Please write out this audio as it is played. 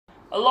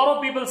A lot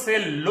of people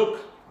say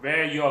look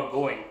where you are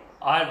going.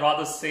 I'd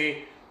rather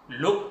say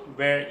look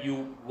where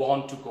you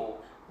want to go.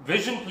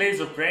 Vision plays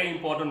a very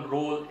important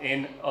role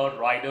in a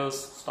rider's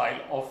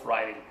style of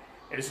riding.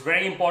 It is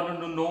very important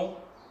to know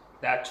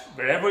that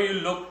wherever you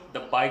look, the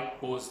bike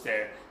goes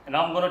there. And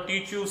I'm going to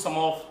teach you some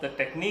of the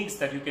techniques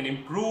that you can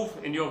improve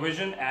in your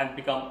vision and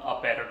become a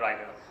better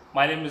rider.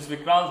 My name is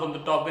Vikrant from the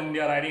Top Gun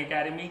India Riding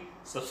Academy.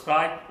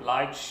 Subscribe,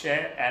 like,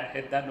 share and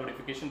hit that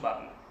notification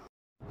button.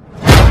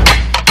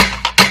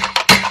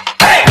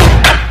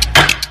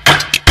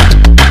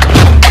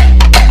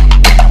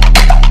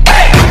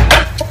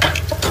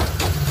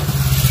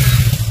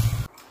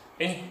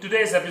 In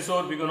today's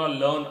episode, we're going to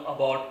learn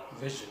about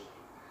vision.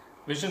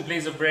 Vision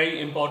plays a very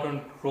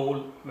important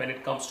role when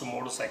it comes to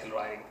motorcycle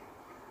riding.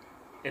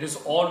 It is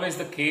always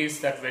the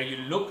case that where you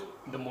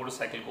look, the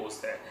motorcycle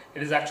goes there.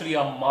 It is actually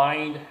a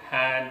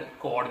mind-hand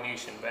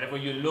coordination. Wherever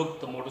you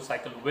look, the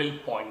motorcycle will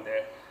point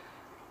there.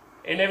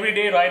 In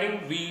everyday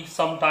riding, we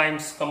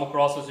sometimes come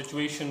across a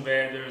situation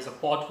where there is a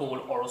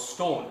pothole or a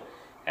stone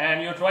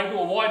and you're trying to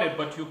avoid it,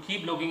 but you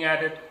keep looking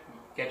at it,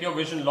 get your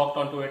vision locked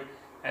onto it,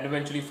 and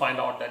eventually find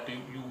out that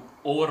you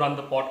overrun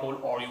the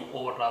pothole or you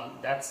overrun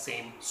that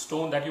same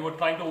stone that you were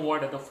trying to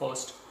avoid at the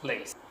first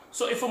place.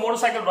 So if a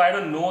motorcycle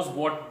rider knows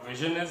what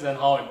vision is and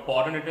how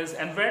important it is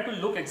and where to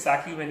look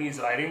exactly when he is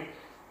riding,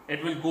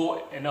 it will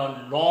go in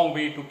a long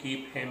way to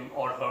keep him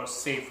or her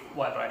safe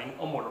while riding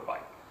a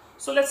motorbike.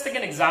 So let's take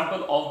an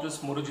example of this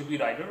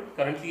MotoGP rider.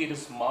 Currently it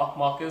is Marc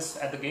Marquez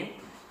at the game.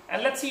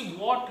 And let's see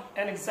what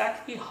and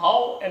exactly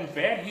how and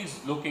where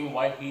he's looking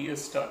while he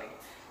is turning.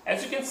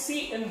 As you can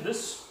see in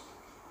this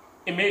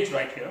image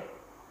right here,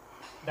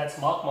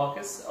 that's Marc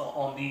Marquez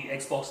on the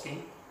Xbox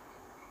game.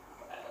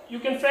 You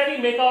can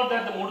fairly make out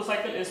that the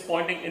motorcycle is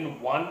pointing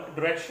in one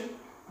direction,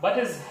 but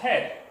his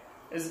head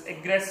is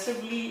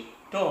aggressively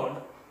turned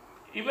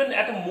even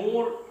at a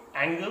more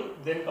angle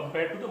than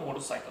compared to the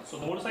motorcycle. So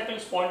the motorcycle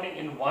is pointing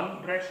in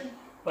one direction,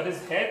 but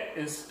his head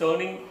is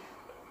turning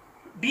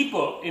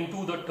deeper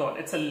into the turn.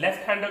 It's a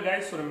left-hander,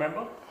 guys, so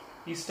remember,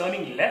 he's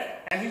turning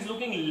left and he's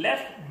looking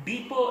left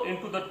deeper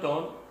into the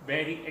turn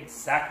where he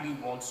exactly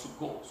wants to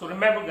go. So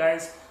remember,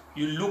 guys,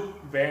 you look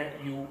where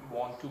you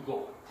want to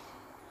go.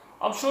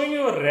 I'm showing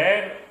you a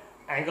rear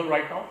angle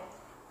right now.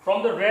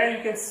 From the rear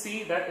you can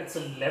see that it's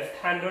a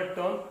left-hander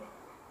turn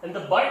and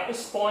the bike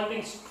is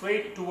pointing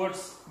straight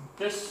towards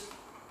this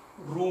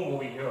room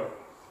over here.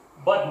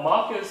 But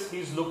Marcus,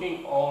 he's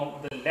looking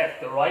on the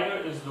left. The rider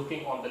is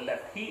looking on the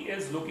left. He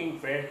is looking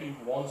where he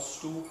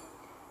wants to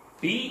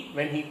be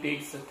when he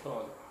takes the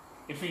turn.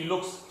 If he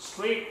looks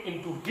straight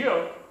into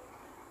here,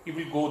 he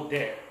will go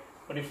there.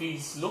 But if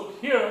he's look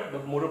here, the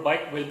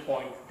motorbike will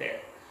point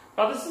there.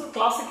 Now this is a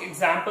classic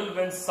example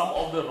when some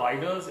of the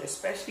riders,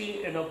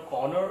 especially in a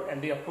corner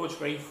and they approach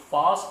very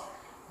fast,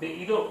 they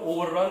either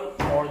overrun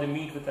or they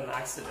meet with an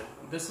accident.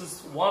 This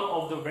is one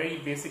of the very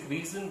basic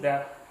reasons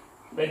that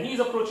when he's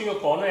approaching a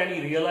corner and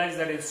he realizes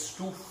that it's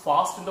too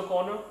fast in the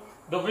corner,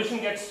 the vision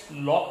gets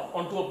locked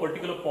onto a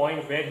particular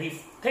point where he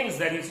thinks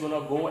that he's going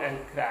to go and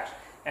crash,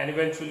 and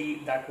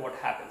eventually that's what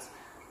happens.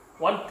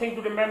 One thing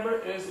to remember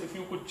is if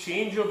you could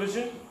change your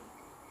vision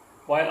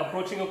while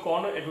approaching a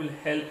corner, it will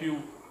help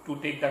you to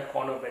take that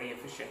corner very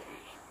efficiently.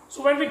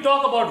 So when we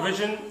talk about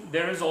vision,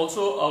 there is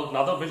also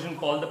another vision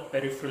called the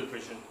peripheral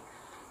vision.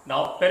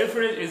 Now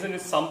peripheral vision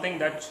is something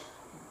that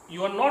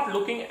you are not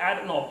looking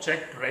at an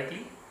object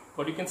directly,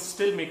 but you can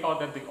still make out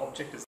that the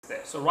object is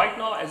there. So right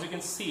now, as you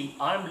can see,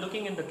 I'm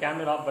looking in the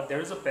camera, but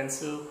there is a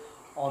pencil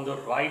on the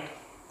right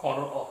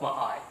corner of my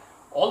eye.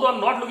 Although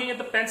I'm not looking at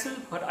the pencil,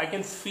 but I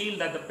can feel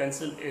that the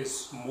pencil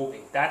is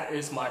moving. That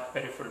is my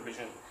peripheral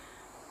vision.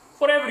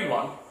 For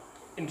everyone,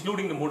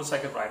 including the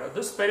motorcycle rider,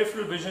 this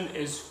peripheral vision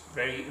is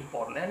very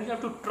important and you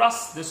have to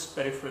trust this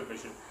peripheral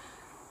vision.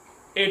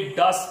 It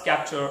does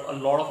capture a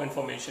lot of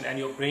information and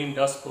your brain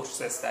does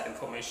process that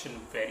information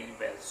very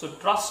well. So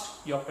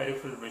trust your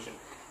peripheral vision.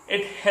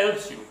 It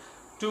helps you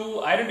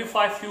to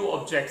identify few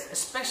objects,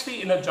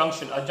 especially in a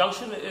junction. A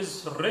junction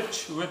is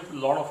rich with a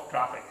lot of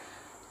traffic.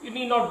 You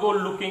need not go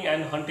looking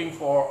and hunting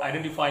for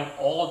identifying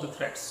all the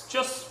threats.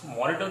 Just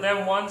monitor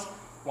them once.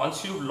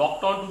 Once you've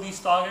locked onto these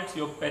targets,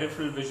 your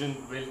peripheral vision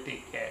will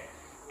take care.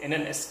 In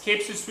an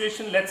escape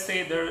situation, let's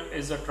say there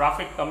is a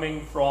traffic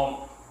coming from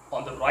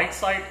on the right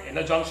side in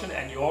a junction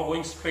and you're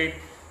going straight.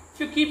 If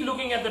you keep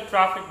looking at the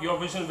traffic, your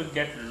vision will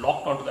get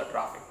locked onto the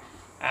traffic.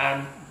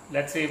 And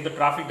let's say if the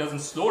traffic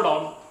doesn't slow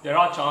down, there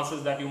are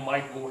chances that you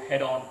might go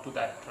head on to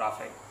that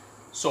traffic.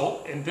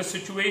 So in this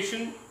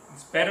situation,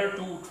 it's better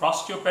to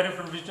trust your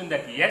peripheral vision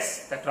that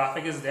yes, the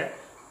traffic is there.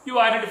 You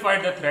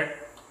identified the threat.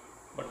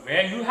 But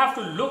where you have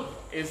to look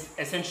is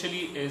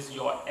essentially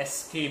your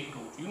escape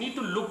route. You need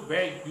to look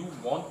where you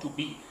want to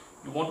be.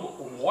 You want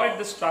to avoid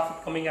this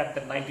traffic coming at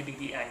the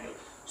 90-degree angle.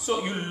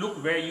 So you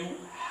look where you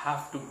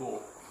have to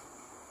go.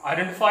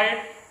 Identify it.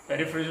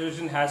 Peripheral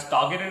vision has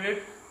targeted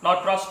it.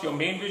 Now trust your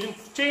main vision.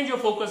 Change your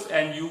focus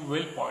and you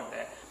will point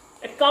there.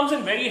 It comes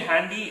in very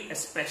handy,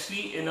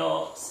 especially in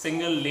a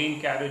single lane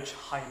carriage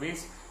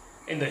highways,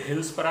 in the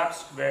hills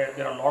perhaps, where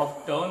there are a lot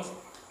of turns.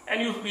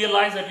 and you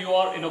realize that you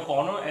are in a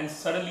corner and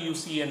suddenly you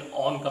see an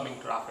oncoming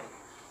traffic.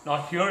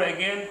 Now here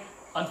again,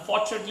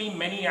 unfortunately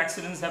many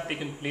accidents have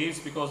taken place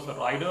because the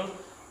rider,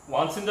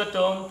 once in the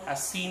turn,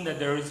 has seen that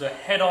there is a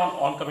head-on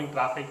oncoming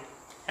traffic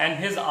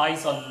and his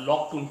eyes are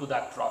locked into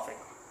that traffic.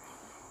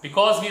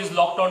 Because he is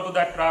locked onto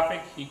that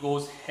traffic, he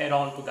goes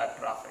head-on to that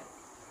traffic.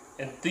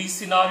 In these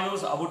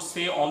scenarios, I would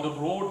say on the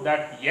road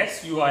that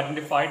yes, you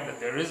identified that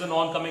there is an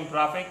oncoming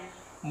traffic,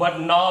 but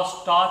now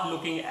start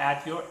looking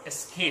at your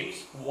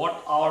escapes.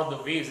 What are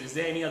the ways? Is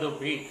there any other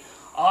way?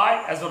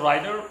 I, as a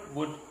rider,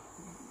 would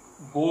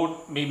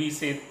go maybe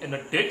say in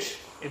a ditch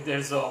if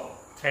there's a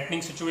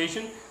threatening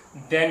situation,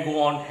 then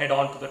go on head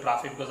on to the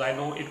traffic because I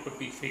know it could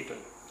be fatal.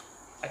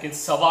 I can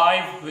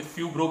survive with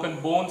few broken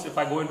bones if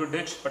I go into a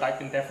ditch, but I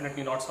can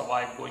definitely not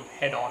survive going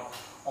head on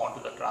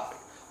onto the traffic.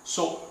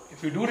 So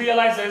if you do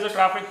realize there is a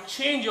traffic,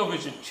 change your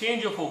vision,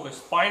 change your focus,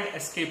 find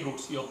escape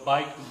routes. Your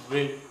bike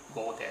will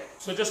go there.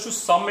 So just to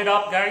sum it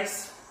up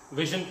guys,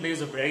 vision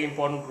plays a very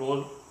important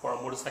role for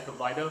a motorcycle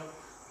rider.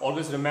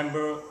 Always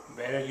remember,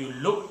 where you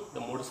look, the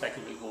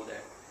motorcycle will go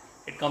there.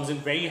 It comes in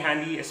very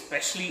handy,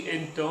 especially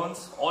in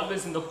turns.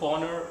 Always in the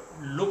corner,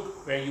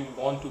 look where you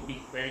want to be,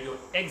 where your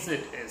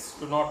exit is.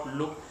 Do not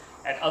look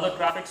at other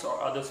traffics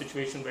or other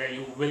situations where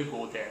you will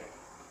go there.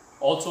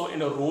 Also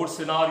in a road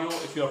scenario,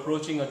 if you're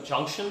approaching a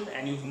junction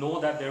and you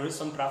know that there is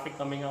some traffic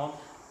coming out,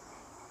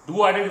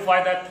 do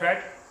identify that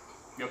threat.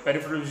 Your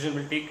peripheral vision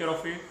will take care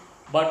of it,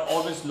 but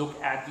always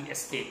look at the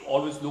escape.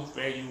 Always look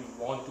where you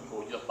want to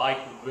go. Your bike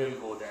will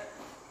go there.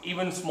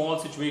 Even small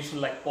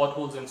situations like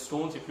potholes and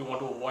stones, if you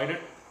want to avoid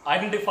it,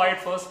 identify it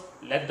first,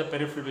 let the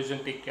peripheral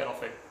vision take care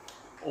of it.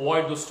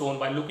 Avoid the stone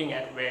by looking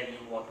at where you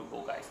want to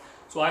go guys.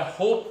 So I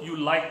hope you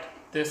liked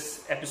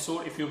this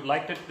episode. If you've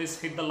liked it, please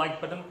hit the like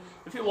button.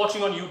 If you're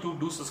watching on YouTube,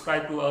 do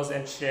subscribe to us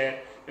and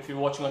share. If you're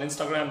watching on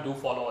Instagram, do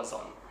follow us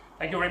on.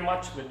 Thank you very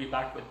much. We'll be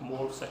back with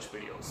more such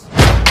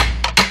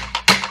videos.